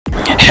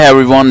Hey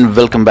everyone,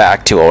 welcome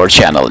back to our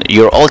channel,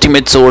 your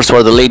ultimate source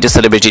for the latest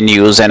celebrity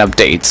news and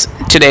updates.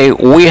 Today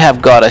we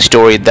have got a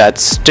story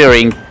that's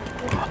stirring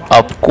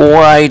up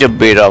quite a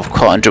bit of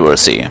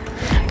controversy.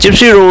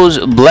 Gypsy Rose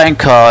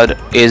Blanchard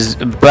is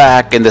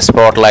back in the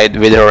spotlight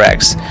with her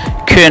ex,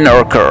 Ken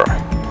Urker.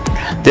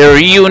 Their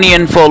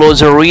reunion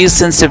follows a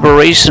recent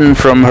separation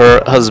from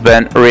her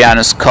husband,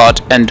 Ryan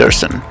Scott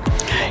Anderson.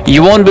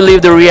 You won't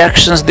believe the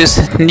reactions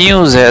this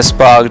news has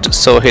sparked,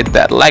 so hit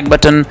that like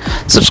button,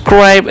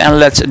 subscribe, and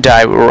let's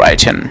dive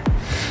right in.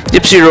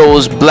 Gypsy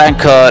Rose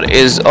Blanchard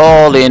is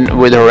all in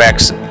with her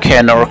ex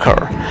Ken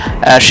Urker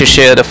as she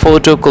shared a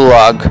photo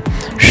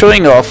collage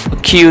showing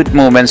off cute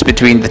moments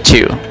between the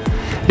two.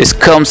 This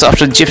comes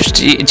after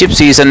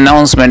Gypsy's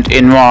announcement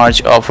in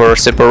March of her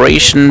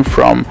separation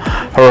from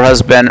her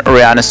husband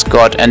Ryan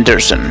Scott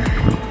Anderson.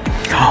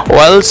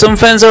 While some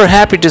fans are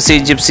happy to see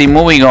Gypsy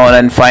moving on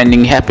and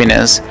finding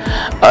happiness,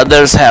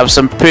 others have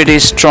some pretty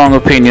strong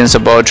opinions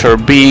about her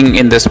being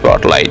in the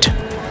spotlight.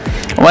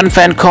 One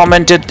fan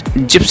commented,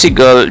 "Gypsy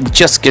girl,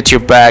 just get your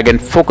bag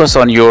and focus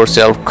on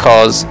yourself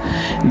cause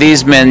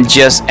these men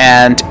just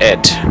ain't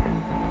it."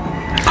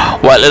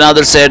 While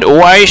another said,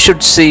 "Why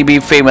should she be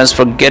famous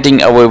for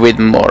getting away with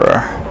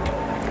murder?"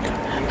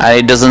 And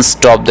it doesn't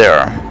stop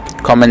there.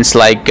 Comments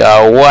like,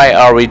 "Why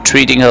are we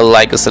treating her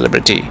like a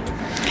celebrity?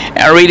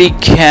 I really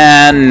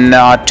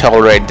cannot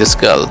tolerate this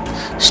girl.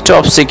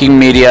 Stop seeking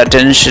media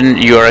attention.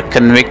 You're a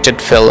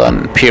convicted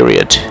felon,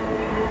 period.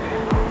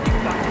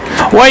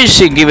 Why is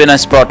she given a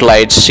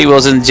spotlight? She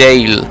was in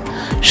jail."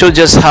 Show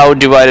just how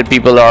divided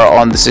people are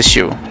on this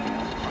issue.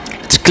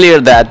 It's clear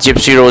that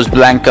Gypsy Rose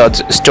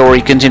Blanchard's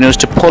story continues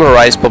to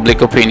polarize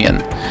public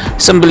opinion.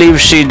 Some believe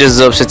she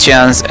deserves a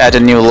chance at a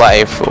new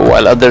life,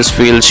 while others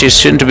feel she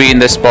shouldn't be in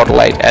the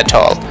spotlight at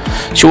all.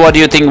 So what do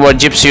you think about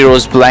Gypsy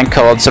Rose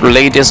Blanchard's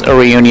latest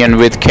reunion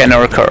with Ken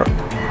Urker?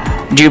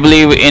 Do you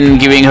believe in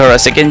giving her a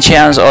second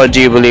chance, or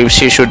do you believe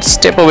she should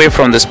step away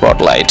from the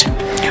spotlight?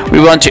 We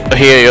want to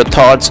hear your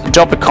thoughts.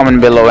 Drop a comment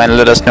below and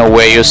let us know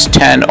where you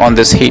stand on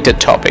this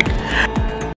heated topic.